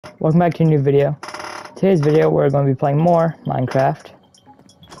Welcome back to a new video. Today's video we're going to be playing more Minecraft.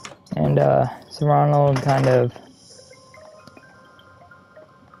 And so Ronald kind of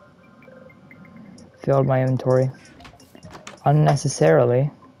filled my inventory unnecessarily.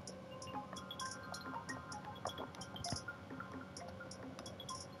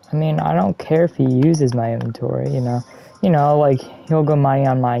 I mean, I don't care if he uses my inventory, you know, like he'll go mining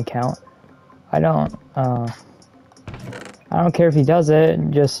on my account. I don't care if he does it,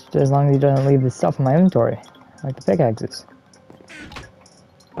 just as long as he doesn't leave the stuff in my inventory, like the pickaxes.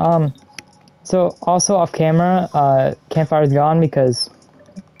 So also off camera, campfire's gone because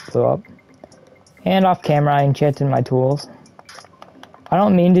it blew up. And off camera, I enchanted my tools. I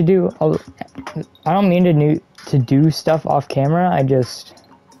don't mean to do stuff off camera. I need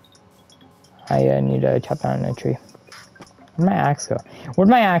to chop down a tree. Where'd my axe go? Where'd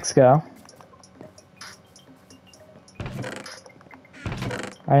my axe go?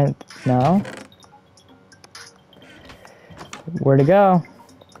 I didn't know. Where'd it go?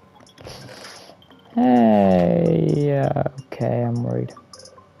 Hey, okay, I'm worried.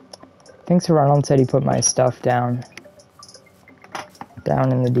 I think Sir Ronald said he put my stuff down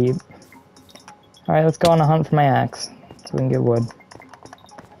in the deep. Alright, let's go on a hunt for my axe, so we can get wood.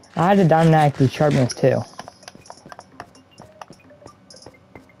 I had a diamond axe with sharpness too.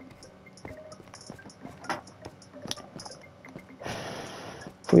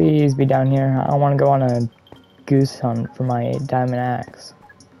 Please be down here. I don't want to go on a goose hunt for my diamond axe.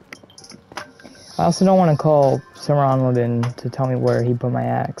 I also don't want to call Sir Ronald in to tell me where he put my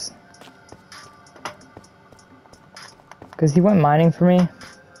axe. Because he went mining for me.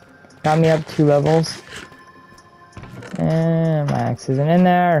 Got me up 2 levels. And my axe isn't in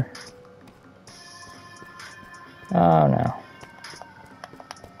there. Oh no.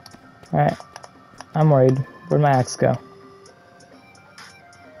 Alright. I'm worried. Where'd my axe go?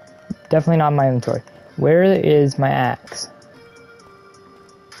 Definitely not in my inventory. Where is my axe?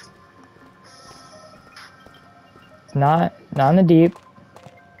 It's not in the deep.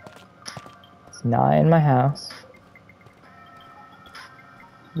 It's not in my house.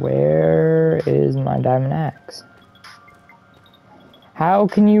 Where is my diamond axe? How are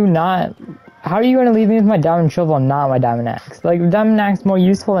you going to leave me with my diamond shovel and not my diamond axe? Like, the diamond axe is more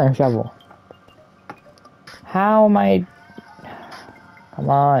useful than a shovel. How am I... Come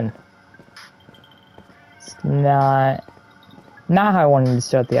on. It's not how I wanted to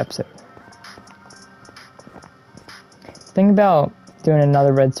start the episode. Think about doing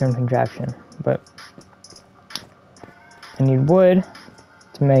another redstone contraption, but I need wood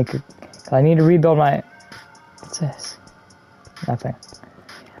to make... I need to rebuild my... What's this? Nothing.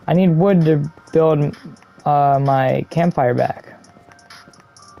 I need wood to build my campfire back.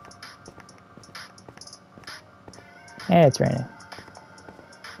 And it's raining.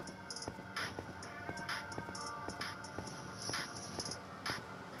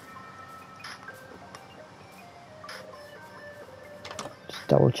 Just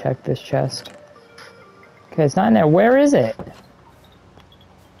double check this chest. Okay, it's not in there. Where is it?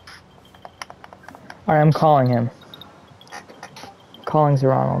 Alright, I'm calling him. Calling Sir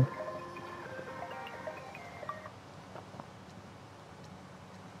Ronald.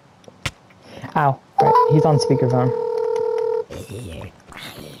 Ow. Right, he's on speakerphone.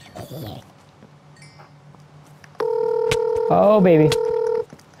 Oh, baby.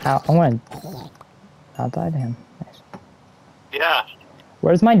 Ow, I'm gonna... I'll die to him. Nice. Yeah.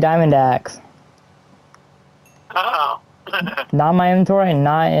 Where's my diamond axe? Oh. Not in my inventory and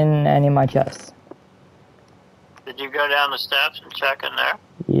not in any of my chests. Did you go down the steps and check in there?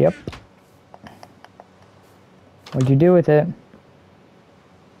 Yep. What'd you do with it?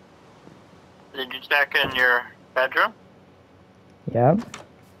 Did you check in your bedroom? Yep.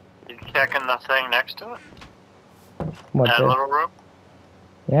 Did you check in the thing next to it? What that the? little room?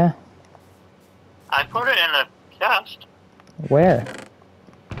 Yeah. I put it in a chest. Where?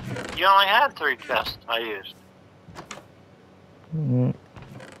 You only had 3 chests I used.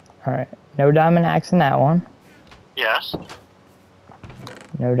 Alright. No diamond axe in that one. Yes.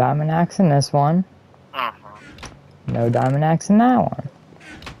 No diamond axe in this one. Mm-hmm. No diamond axe in that one.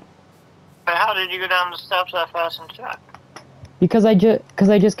 But how did you go down the steps that fast and check? Because I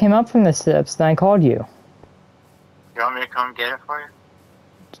just came up from the steps, then I called you. You want me to come get it for you?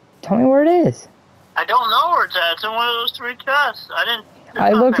 Tell me where it is. I don't know where it's at. It's in one of those 3 chests.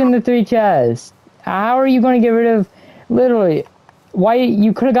 I looked in the 3 chests. How are you going to get rid of... Literally... Why...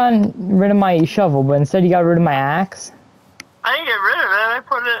 You could have gotten rid of my shovel, but instead you got rid of my axe? I didn't get rid of it. I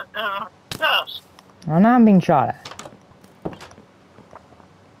put it in a chest. I'm not being shot at.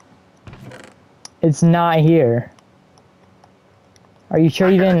 It's not here. Are you sure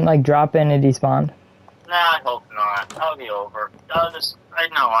you didn't like drop in and despawn? Nah, I hope not. I'll be over. I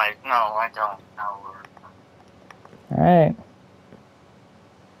don't know. Alright.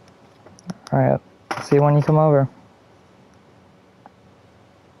 Alright. See you when you come over.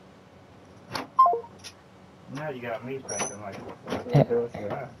 Now you got me thinking like, what Yeah. the hell is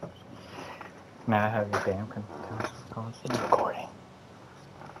that? Man, I have your damn Recording.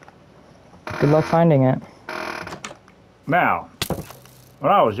 Good luck finding it. Now,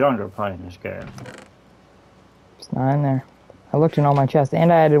 when I was younger playing this game, It's not in there. I looked in all my chests,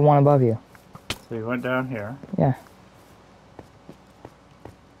 and I added one above you. so you went down here. Yeah.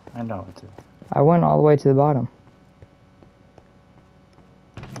 I know it. I went all the way to the bottom.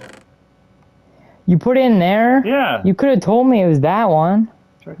 You put it in there? Yeah, You could have told me it was that one.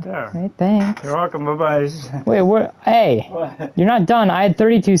 it's right there. Hey, thanks. You're welcome. Bye-bye. Wait, what? Hey, What? you're not done. I had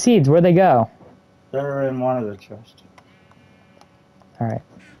 32 seeds. Where'd they go? They're in one of the chests. All right.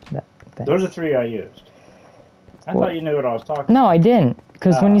 Thanks. Those are 3 I used. I What? thought you knew what I was talking No, I didn't.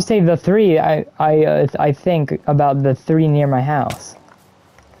 Because when Oh. you say the 3, I think about the 3 near my house.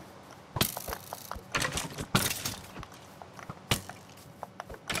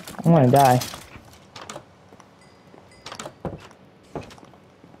 I'm gonna die.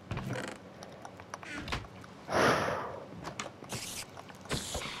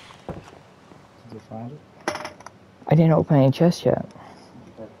 Did you find it? I didn't open any chests yet.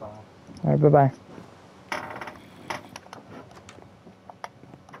 Okay, fine. All right, bye-bye.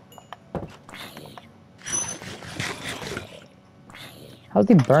 How's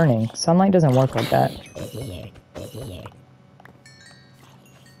he burning? Sunlight doesn't work like that.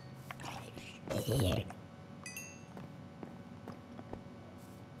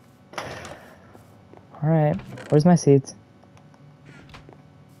 Alright, where's my seeds?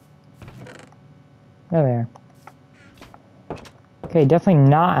 There they are. Okay, definitely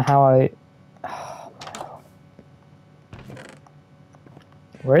not how I...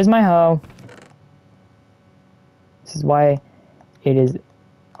 Where's my hoe? This is why it is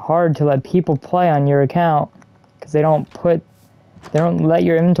hard to let people play on your account, because they don't let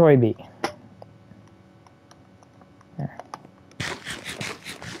your inventory be. There.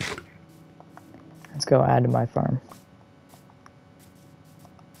 Let's go add to my farm.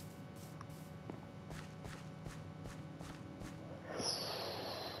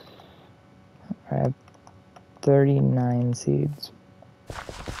 I have 39 seeds.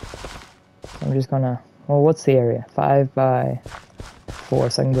 I'm just gonna, well, what's the area? 5 by 4,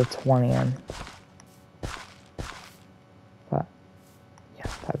 so I can go 20 in. 5, yeah,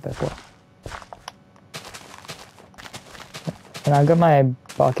 5 by 4. And I'll get my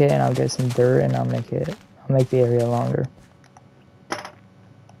bucket and I'll get some dirt and I'll make the area longer.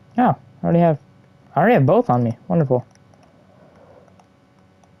 Oh, I already have both on me. Wonderful.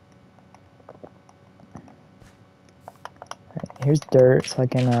 Here's dirt so I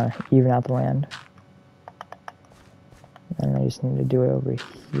can even out the land. And I just need to do it over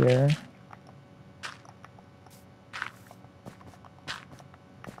here.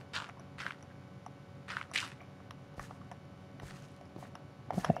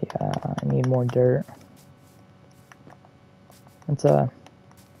 I need more dirt. Let's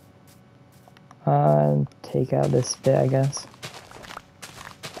take out this bit, I guess. Is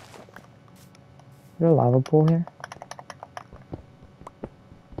there a lava pool here?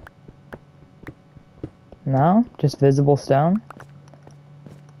 No? Just visible stone?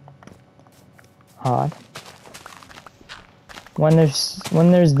 Odd. When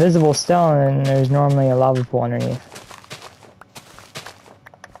there's visible stone, then there's normally a lava pool underneath.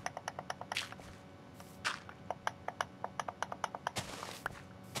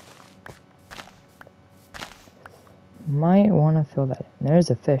 Might want to fill that in. There's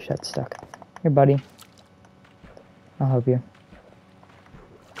a fish that's stuck. Here, buddy. I'll help you.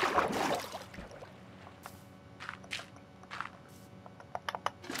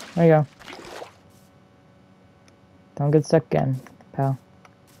 There you go. Don't get stuck again, pal.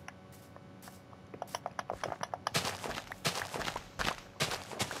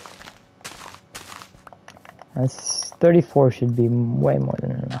 That's 34 should be way more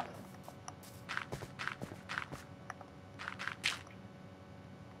than enough.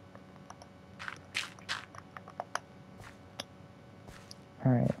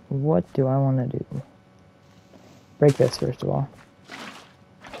 Alright, what do I want to do? Break this first of all.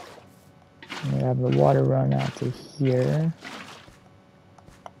 We have the water run out to here.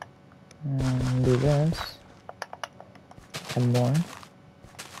 And do this. Add more.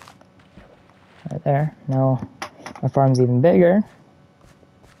 Right there. Now my farm's even bigger.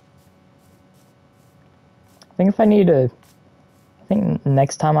 I think if I need to... I think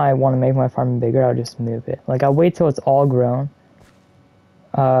next time I want to make my farm bigger, I'll just move it. Like, I'll wait till it's all grown,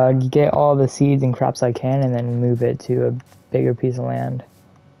 get all the seeds and crops I can, and then move it to a bigger piece of land.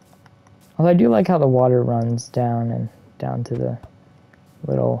 Although I do like how the water runs down and down to the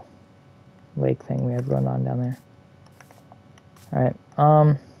little lake thing we have going on down there. Alright,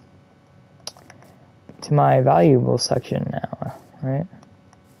 to my valuable section now, right?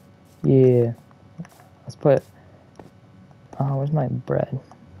 Yeah. Let's put, oh, where's my bread?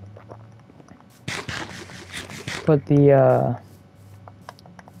 Put the,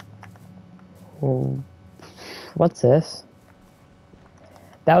 oh, what's this?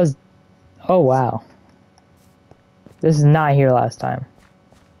 That was, oh wow. This is not here last time.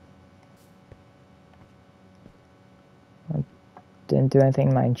 I didn't do anything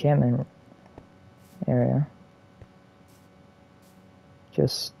in my enchantment area.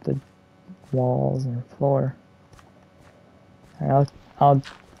 Just the walls and floor. Alright, I'll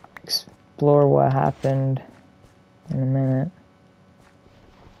explore what happened in a minute.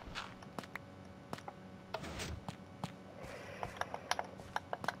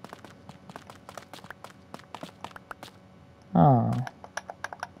 Oh.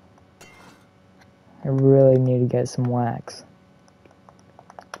 I really need to get some wax.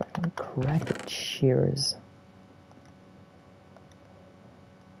 Fucking cracked shears.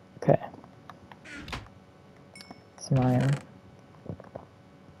 Okay. Some iron.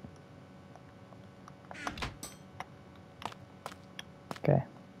 Okay.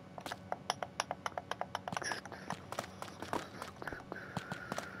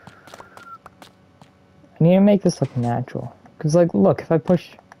 I need to make this look natural. Because, like, look, if I push...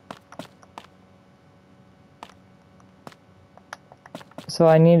 So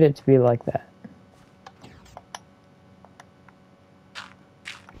I need it to be like that.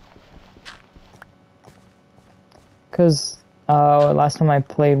 Because last time I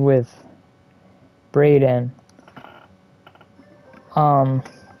played with Braden,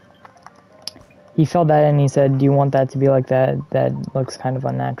 he felt that and he said, do you want that to be like that? That looks kind of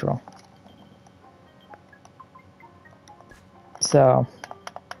unnatural. So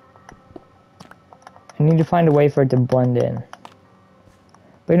I need to find a way for it to blend in.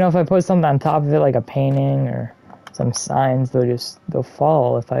 But you know, if I put something on top of it, like a painting or some signs, they'll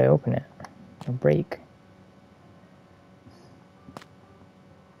fall if I open it. They'll break.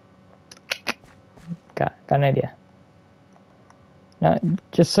 Got an idea. Now,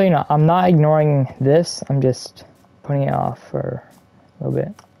 just so you know, I'm not ignoring this. I'm just putting it off for a little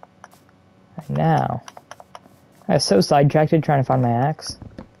bit. Right now, I was so sidetracked trying to find my axe.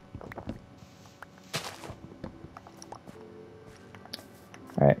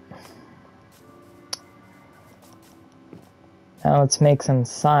 Alright. Now let's make some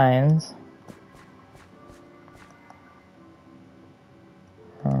signs.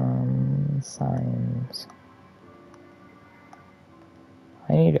 Signs.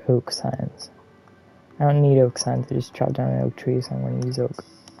 I need oak signs. I don't need oak signs, I just chopped down an oak tree, so I'm going to use oak.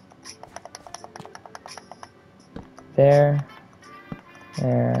 There.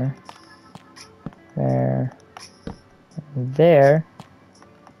 There. There. And there.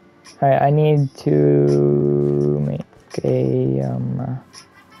 Alright, I need to make a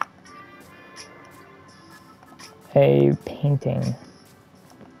painting.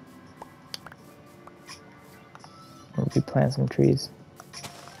 Maybe plant some trees.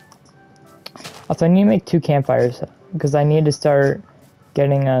 Also, I need to make 2 campfires because I need to start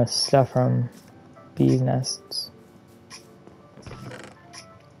getting stuff from bees' nests.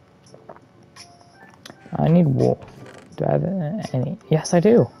 I need wool. Do I have any? Yes, I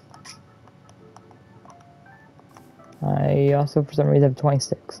do. I also, for some reason, have 20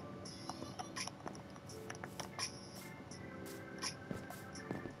 sticks.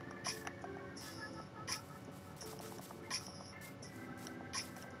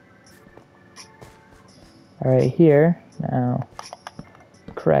 Alright, here, now,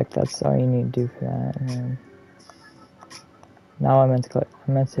 correct, that's all you need to do for that, and then, now I meant to click,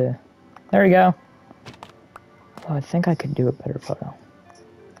 there we go. Oh, I think I could do a better photo.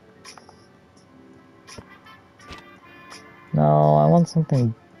 No, I want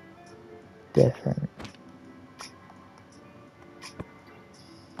something different.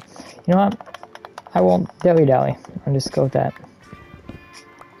 You know what? I won't dilly-dally, I'll just go with that.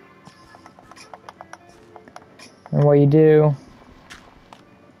 And what you do,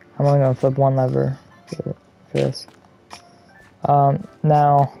 I'm only going to flip one lever for this.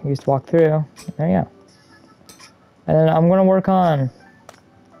 Now, you just walk through, there you go. And then I'm going to work on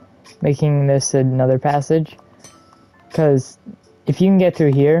making this another passage, because if you can get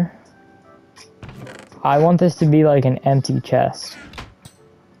through here, I want this to be like an empty chest.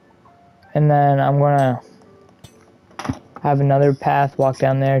 And then I'm gonna have another path walk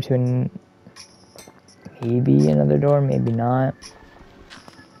down there to maybe another door, maybe not.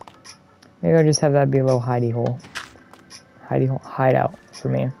 Maybe I'll just have that be a little hidey hole. Hideout for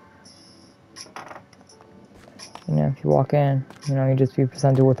me. You know, if you walk in, you know, you just be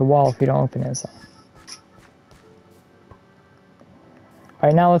presented with a wall if you don't open it, so.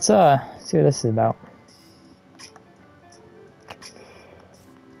 Alright, now let's see what this is about.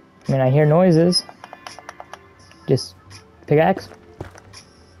 I mean, I hear noises. Just pickaxe.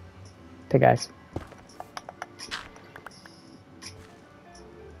 Pickaxe.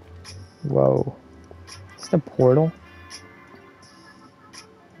 Whoa. Is this a portal?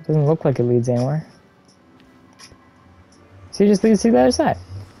 It doesn't look like it leads anywhere. So you just leads to the other side.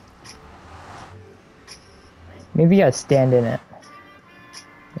 Maybe you gotta stand in it.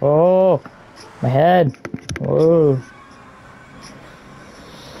 Oh, my head. Whoa.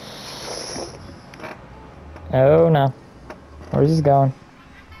 Oh no. Where's this going?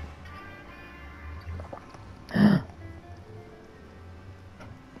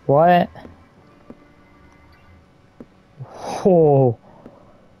 What? Oh.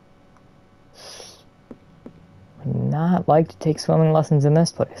 Would not like to take swimming lessons in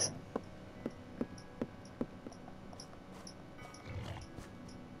this place.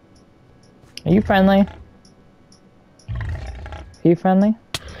 Are you friendly? Are you friendly?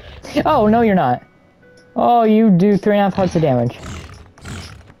 Oh, no, you're not. Oh, you do 3.5 hearts of damage.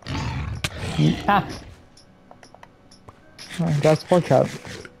 Ah! Oh, got a pork chop.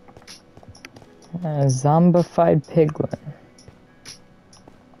 A zombified piglin.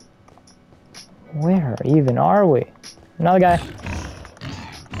 Where even are we? Another guy.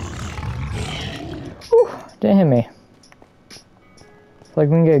 Whew, didn't hit me. It's like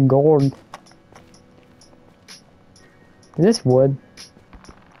we can get gold. Is this wood?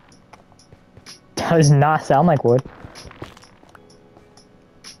 Does not sound like wood.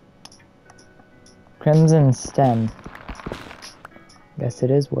 Crimson stem. Guess it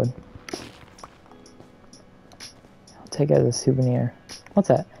is wood. I'll take it as a souvenir. What's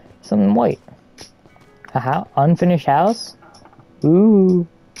that? Something white. A house? Unfinished house? Ooh.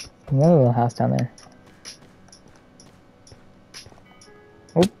 Another little house down there.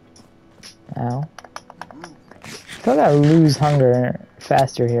 Oop. Ow. I feel like I lose hunger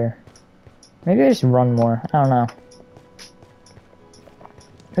faster here. Maybe I just run more. I don't know.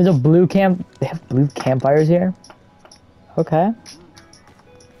 There's a blue camp. They have blue campfires here? Okay.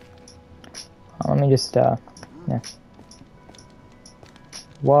 Let me just, yeah.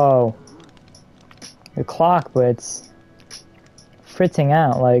 Whoa. The clock, but it's fritzing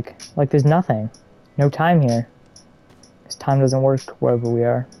out like there's nothing. No time here. Because time doesn't work wherever we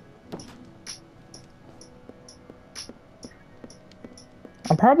are.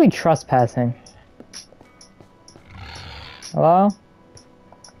 I'm probably trespassing. Hello?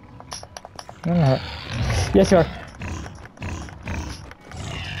 Yes, you are.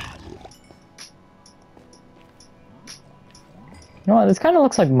 You know what? This kind of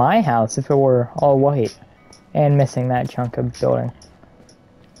looks like my house if it were all white and missing that chunk of building.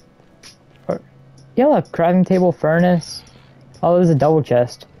 Yeah, look, crafting table, furnace. Oh, there's a double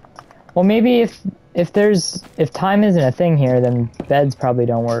chest. Well, maybe if time isn't a thing here, then beds probably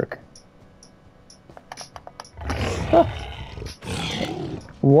don't work. Oh.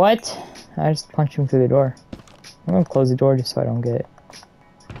 What? I just punched him through the door. I'm gonna close the door just so I don't get it.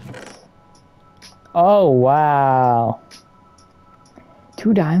 Oh, wow.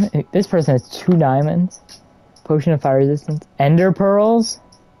 2 diamonds? This person has 2 diamonds. Potion of fire resistance. Ender pearls.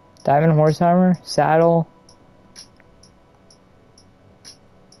 Diamond horse armor. Saddle.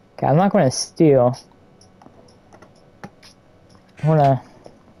 Okay, I'm not gonna steal. I wanna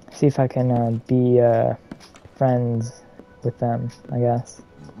see if I can be friends with them, I guess.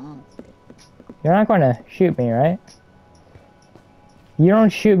 You're not gonna shoot me, right? You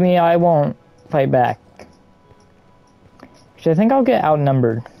don't shoot me, I won't fight back. Actually, I think I'll get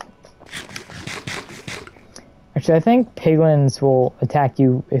outnumbered. Actually, I think piglins will attack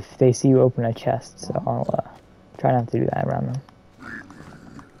you if they see you open a chest, so I'll try not to do that around them.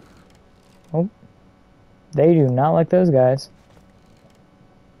 Oh. They do not like those guys.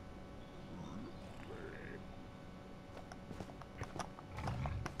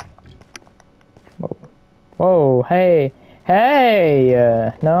 Whoa. Whoa, hey. Hey!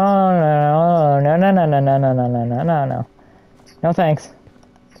 No. No thanks.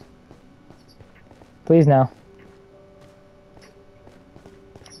 Please no.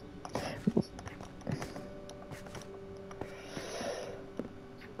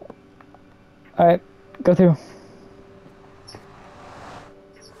 Alright, go through.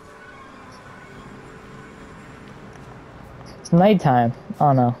 It's nighttime.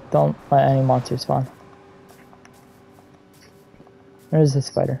 Oh no, don't let any monsters spawn. Where's the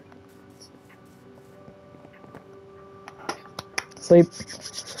spider? Sleep.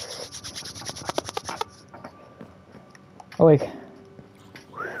 Awake.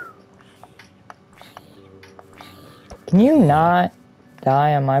 Can you not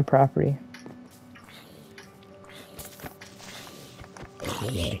die on my property?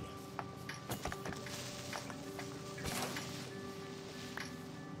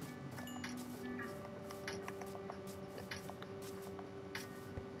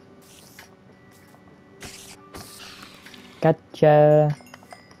 Gotcha.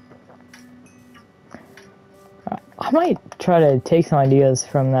 I might try to take some ideas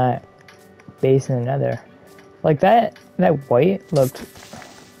from that base in the Nether. Like that white looked.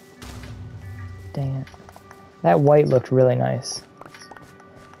 Dang it. That white looked really nice.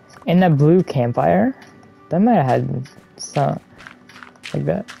 And that blue campfire, that might have had some like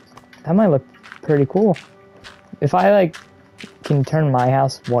that. That might look pretty cool. If I like can turn my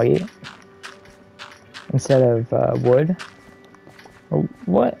house white instead of wood.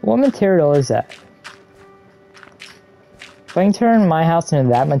 What material is that? If I can turn my house into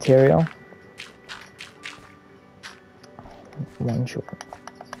that material. One short.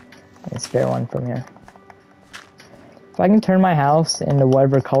 I spare one from here. If I can turn my house into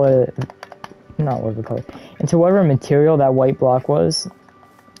whatever color, not whatever color, into whatever material that white block was,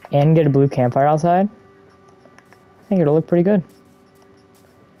 and get a blue campfire outside, I think it'll look pretty good.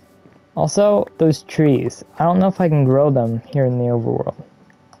 Also, those trees. I don't know if I can grow them here in the overworld.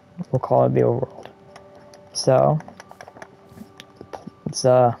 We'll call it the overworld. So, let's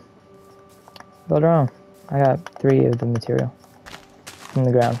build our own. I got 3 of the material from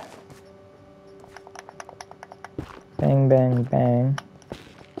the ground. Bang, bang, bang.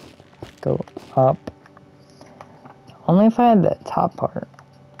 Go up. Only if I had that top part.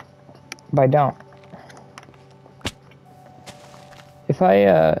 But I don't. If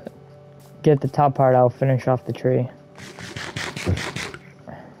I get the top part, I'll finish off the tree.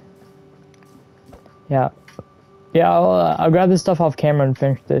 Yeah. Yeah, I'll grab this stuff off camera and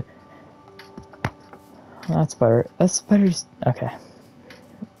finish the... That's better. That's better. Okay.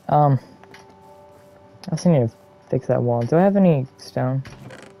 I also need to fix that wall. Do I have any stone?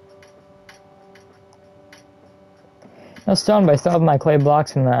 No stone, but I still have my clay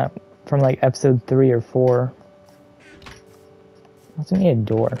blocks from that, from like episode 3 or 4. I also need a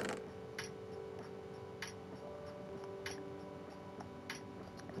door.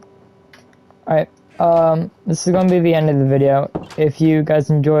 Alright, this is going to be the end of the video. If you guys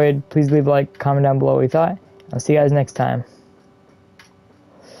enjoyed, please leave a like, comment down below what you thought. I'll see you guys next time.